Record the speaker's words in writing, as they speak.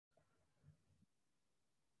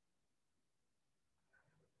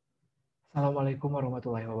Assalamualaikum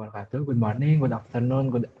warahmatullahi wabarakatuh. Good morning, good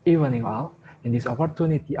afternoon, good evening all. In this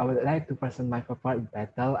opportunity, I would like to present my paper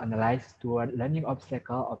entitled Analyze Toward Learning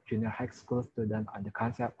Obstacle of Junior High School Student on the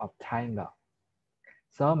Concept of Triangle.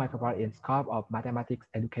 So my paper is scope of Mathematics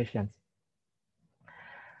Education.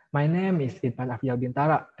 My name is Idvan Aprizal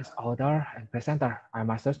Bintara. As author and presenter, I'm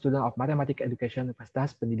a master student of Mathematics Education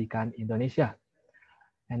Universitas Pendidikan Indonesia.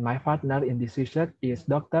 And my partner in this research is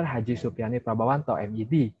Dr. Haji Supiani Prabawanto,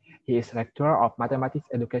 MED. He is lecturer of Mathematics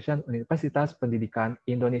Education Universitas Pendidikan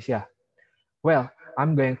Indonesia. Well,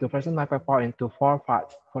 I'm going to present my paper into 4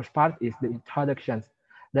 parts. First part is the introductions.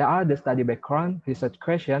 There are the study background, research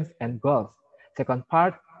questions, and goals. Second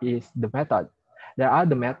part is the method. There are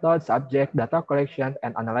the method, subject, data collection,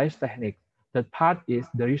 and analysis techniques. Third part is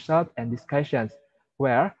the result and discussions,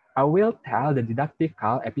 where I will tell the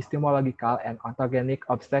didactical, epistemological, and ontogenic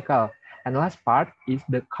obstacle. And last part is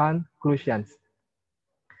the conclusions.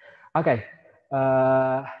 Okay,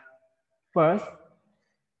 first,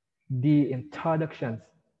 the introductions.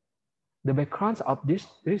 The backgrounds of this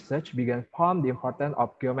research began from the importance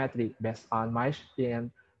of geometry based on Maish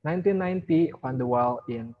in 1990 on the wall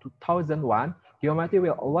in 2001. Geometry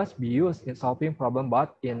will always be used in solving problems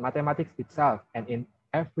both in mathematics itself and in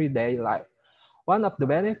everyday life. One of the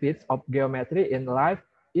benefits of geometry in life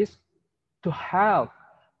is to help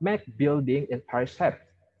make building in various shapes.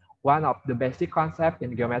 One of the basic concepts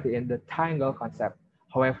in geometry is the triangle concept.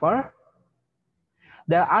 However,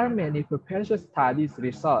 there are many previous studies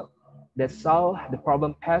results that show the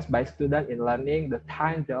problem faced by students in learning the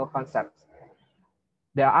triangle concepts.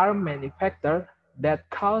 There are many factors that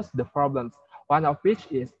cause the problems, one of which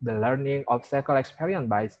is the learning obstacle experienced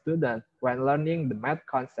by students when learning the math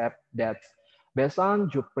concept that's based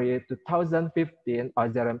on JUPRI 2015 or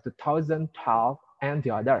ZRM 2012 and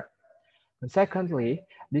the other. And secondly,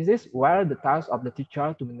 this is where the task of the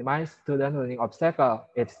teacher to minimize student learning obstacle.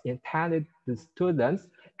 It's intended to students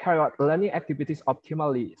carry out learning activities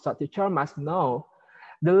optimally. So teacher must know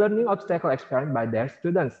the learning obstacle experienced by their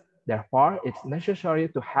students. Therefore, it's necessary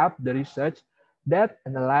to have the research that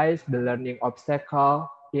analyze the learning obstacle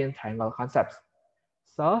in triangle concepts.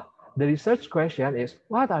 So the research question is,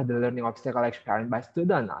 what are the learning obstacles experienced by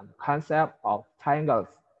students on the concept of triangles?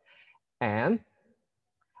 And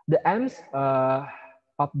the aims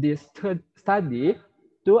of this study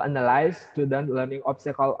to analyze student learning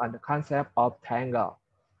obstacle on the concept of triangle.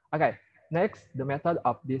 Okay, next, the method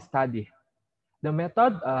of this study. The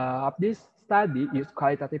method of this study is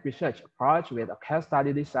qualitative research approach with a case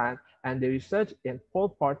study design, and the research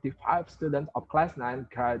involved 45 students of class 9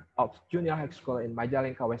 grade of junior high school in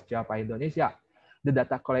Majalengka, West Java, Indonesia. The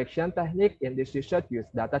data collection technique in this research use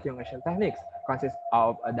data triangulation techniques, consists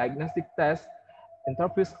of a diagnostic test,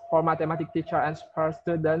 interviews for mathematics teacher and super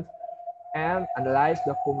students, and analyze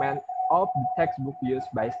document of the textbook used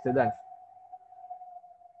by students.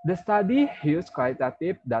 The study used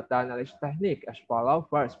qualitative data analysis technique as follows.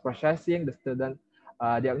 First, processing the student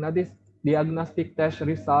diagnostic test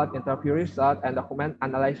result, interview result, and document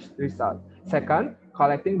analysis result. Second,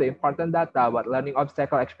 collecting the important data about learning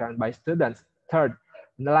obstacle experienced by students. Third,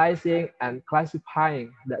 analyzing and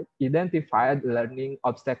classifying the identified learning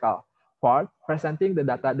obstacle. Fourth, presenting the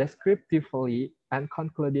data descriptively and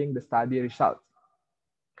concluding the study results.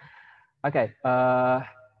 Okay,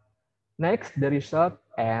 next, the result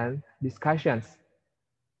and discussions.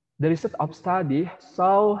 The result of study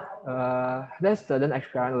show that student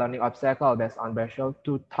experience learning obstacle based on Basel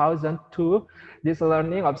 2002. These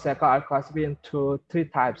learning obstacles are classified into 3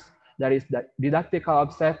 types. There is the didactical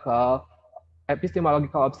obstacle,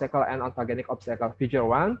 epistemological obstacle, and ontogenic obstacle. Figure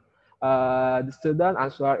 1, the student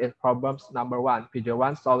answer in problems number 1. Figure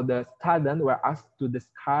 1, so the student were asked to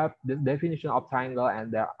describe the definition of triangle,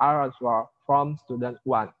 and there are answers from student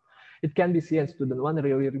 1. It can be seen student 1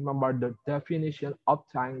 really remember the definition of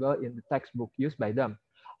triangle in the textbook used by them.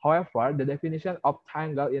 However, the definition of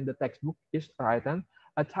triangle in the textbook is written,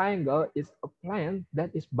 a triangle is a plane that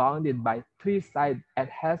is bounded by 3 sides and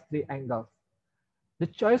has 3 angles. The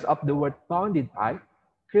choice of the word bounded by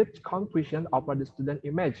creates confusion over the student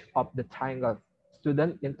image of the triangle.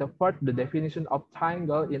 Students interpret the definition of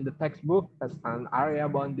triangle in the textbook as an area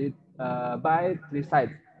bounded by 3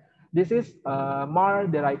 sides. This is more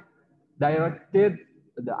directed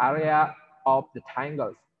the area of the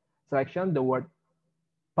triangles. Selection, the word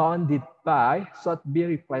bounded by should be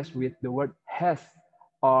replaced with the word has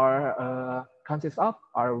or consists of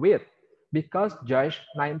or with, because Joyce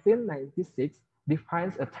 1996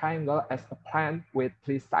 defines a triangle as a plane with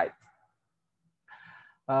 3 sides.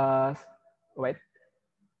 Wait.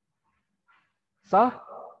 So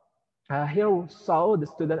Here we saw the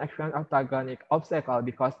student experience orthogonal obstacle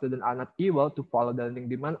because students are not able to follow the learning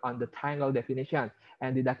demand on the triangle definition,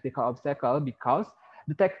 and didactical obstacle because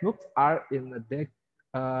the textbooks are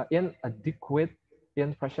inadequate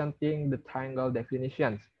in presenting the triangle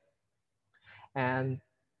definitions. And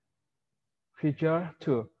figure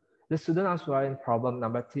 2. The student answering problem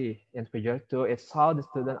number 3. In figure 2, it saw the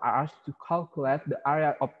student are asked to calculate the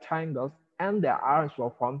area of triangles and their answer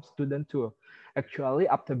from student 2. Actually,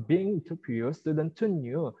 after being interviewed, student 2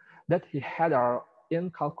 knew that he had error in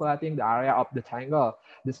calculating the area of the triangle.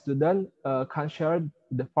 The student considered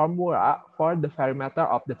the formula for the perimeter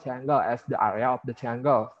of the triangle as the area of the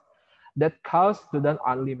triangle. That caused student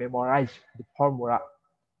only memorize the formula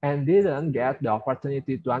and didn't get the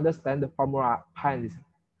opportunity to understand the formula behind this.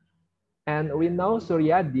 And we know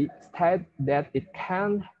Suryadi stated that it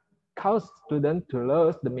can cause students to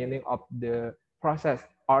lose the meaning of the process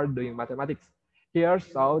or doing mathematics. Here,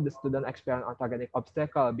 so the student experience orthogonal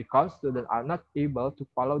obstacle because students are not able to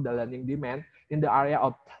follow the learning demand in the area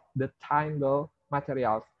of the triangle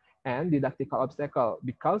materials, and didactical obstacle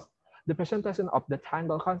because the presentation of the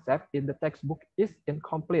triangle concept in the textbook is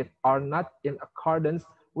incomplete or not in accordance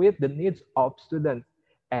with the needs of students,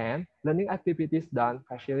 and learning activities don't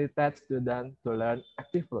facilitate students to learn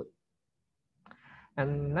actively.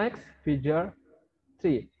 And next, figure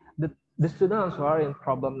 3. The student answer in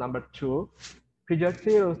problem number 2. Figure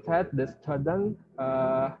 3 illustrates the student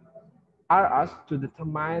are asked to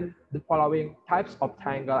determine the following types of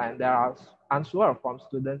triangle, and there are answers from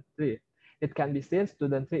student 3. It can be seen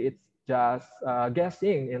student 3 is just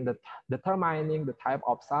guessing in the determining the type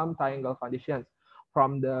of some triangle conditions.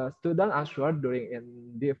 From the student answer during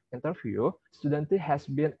in the interview, student 3 has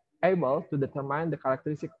been able to determine the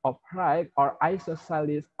characteristic of right or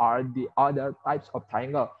isosceles or the other types of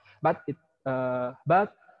triangle, but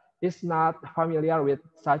is not familiar with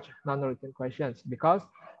such non-written questions because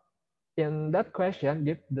in that question,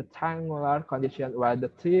 give the triangular condition where the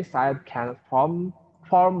three sides can form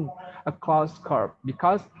a closed curve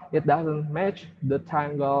because it doesn't match the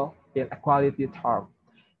triangle in equality term.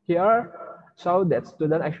 Here, show that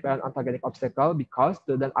students experience orthogonal obstacle because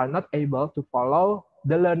students are not able to follow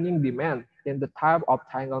the learning demand in the type of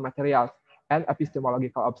triangle materials, and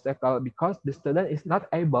epistemological obstacle because the student is not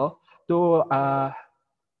able to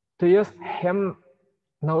use him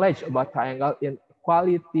knowledge about triangle in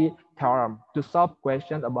equality theorem to solve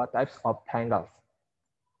questions about types of triangles.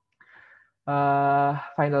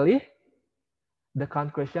 Finally, the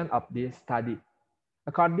conclusion of this study.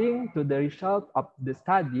 According to the result of the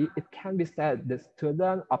study, it can be said the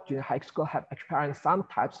students of junior high school have experienced some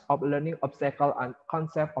types of learning obstacle and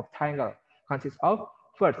concept of triangle. Consists of,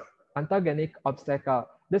 first, antagonic obstacle.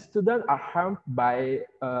 The students are harmed by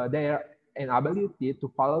their inability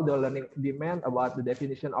to follow the learning demand about the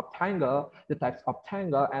definition of triangle, the types of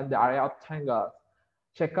triangle, and the area of triangle.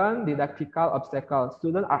 Second, didactical obstacle.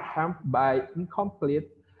 Students are harmed by incomplete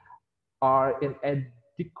or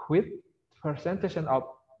inadequate presentation of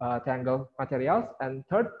triangle materials. And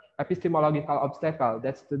third, epistemological obstacle,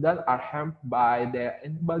 that students are harmed by their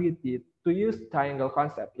inability to use triangle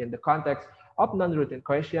concept in the context of non-routine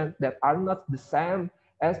questions that are not the same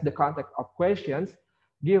as the context of questions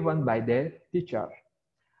given by the teacher.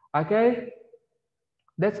 Okay,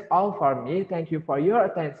 that's all for me. Thank you for your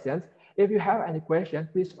attention. If you have any questions,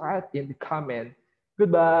 please write in the comment.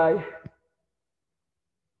 Goodbye.